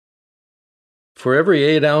For every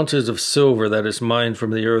 8 ounces of silver that is mined from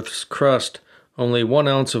the Earth's crust, only 1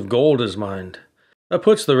 ounce of gold is mined. That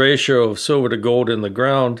puts the ratio of silver to gold in the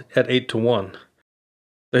ground at 8 to 1.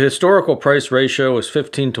 The historical price ratio is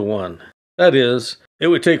 15 to 1. That is, it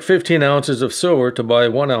would take 15 ounces of silver to buy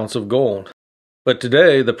 1 ounce of gold. But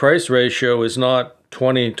today, the price ratio is not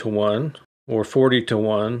 20 to 1, or 40 to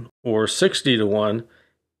 1, or 60 to 1.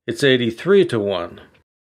 It's 83 to 1.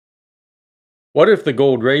 What if the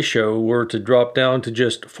gold ratio were to drop down to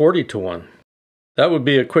just 40 to 1? That would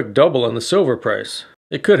be a quick double on the silver price.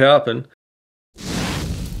 It could happen.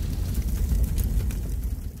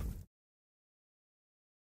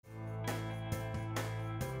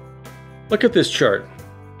 Look at this chart.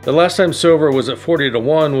 The last time silver was at 40 to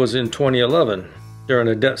 1 was in 2011, during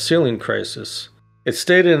a debt ceiling crisis. It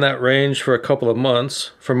stayed in that range for a couple of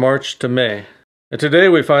months, from March to May. And today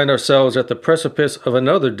we find ourselves at the precipice of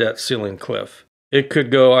another debt ceiling cliff. It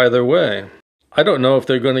could go either way. I don't know if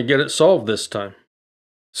they're going to get it solved this time.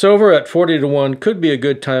 Silver at 40 to 1 could be a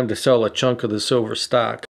good time to sell a chunk of the silver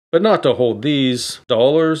stock, but not to hold these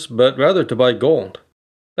dollars, but rather to buy gold.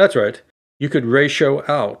 That's right, you could ratio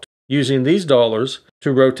out, using these dollars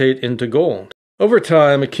to rotate into gold. Over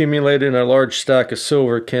time, accumulating a large stack of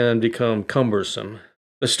silver can become cumbersome.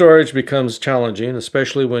 The storage becomes challenging,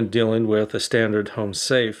 especially when dealing with a standard home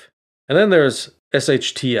safe. And then there's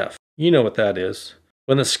SHTF. You know what that is.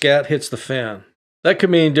 When the scat hits the fan. That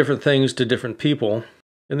could mean different things to different people.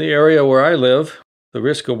 In the area where I live, the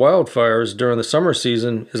risk of wildfires during the summer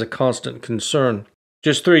season is a constant concern.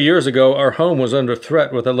 Just 3 years ago, our home was under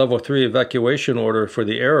threat with a level 3 evacuation order for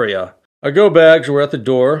the area. Our go bags were at the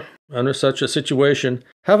door. Under such a situation,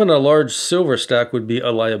 having a large silver stack would be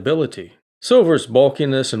a liability. Silver's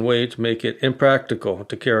bulkiness and weight make it impractical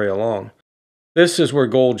to carry along. This is where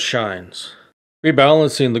gold shines.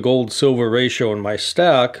 Rebalancing the gold-silver ratio in my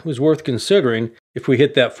stack was worth considering if we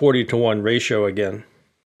hit that 40 to 1 ratio again.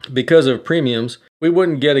 Because of premiums, we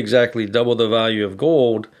wouldn't get exactly double the value of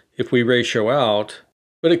gold if we ratio out,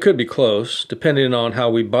 but it could be close, depending on how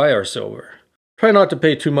we buy our silver. Try not to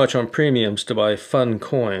pay too much on premiums to buy fun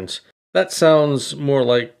coins. That sounds more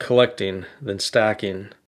like collecting than stacking.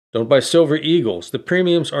 Don't buy silver eagles. The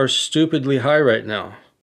premiums are stupidly high right now.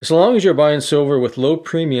 As long as you're buying silver with low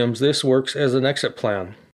premiums, this works as an exit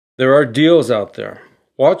plan. There are deals out there.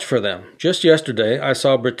 Watch for them. Just yesterday, I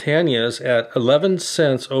saw Britannia's at 11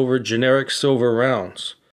 cents over generic silver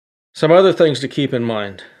rounds. Some other things to keep in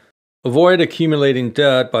mind. Avoid accumulating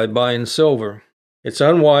debt by buying silver. It's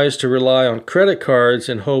unwise to rely on credit cards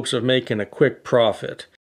in hopes of making a quick profit.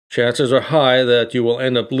 Chances are high that you will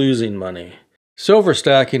end up losing money. Silver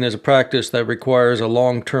stacking is a practice that requires a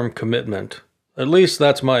long-term commitment. At least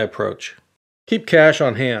that's my approach. Keep cash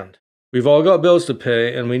on hand. We've all got bills to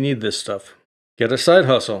pay and we need this stuff. Get a side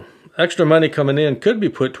hustle. Extra money coming in could be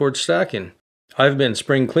put towards stacking. I've been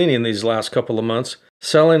spring cleaning these last couple of months,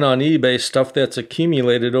 selling on eBay stuff that's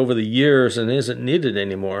accumulated over the years and isn't needed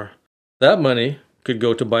anymore. That money could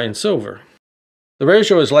go to buying silver. The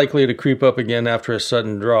ratio is likely to creep up again after a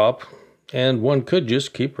sudden drop, and one could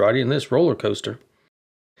just keep riding this roller coaster.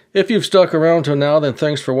 If you've stuck around till now, then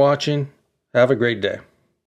thanks for watching. Have a great day.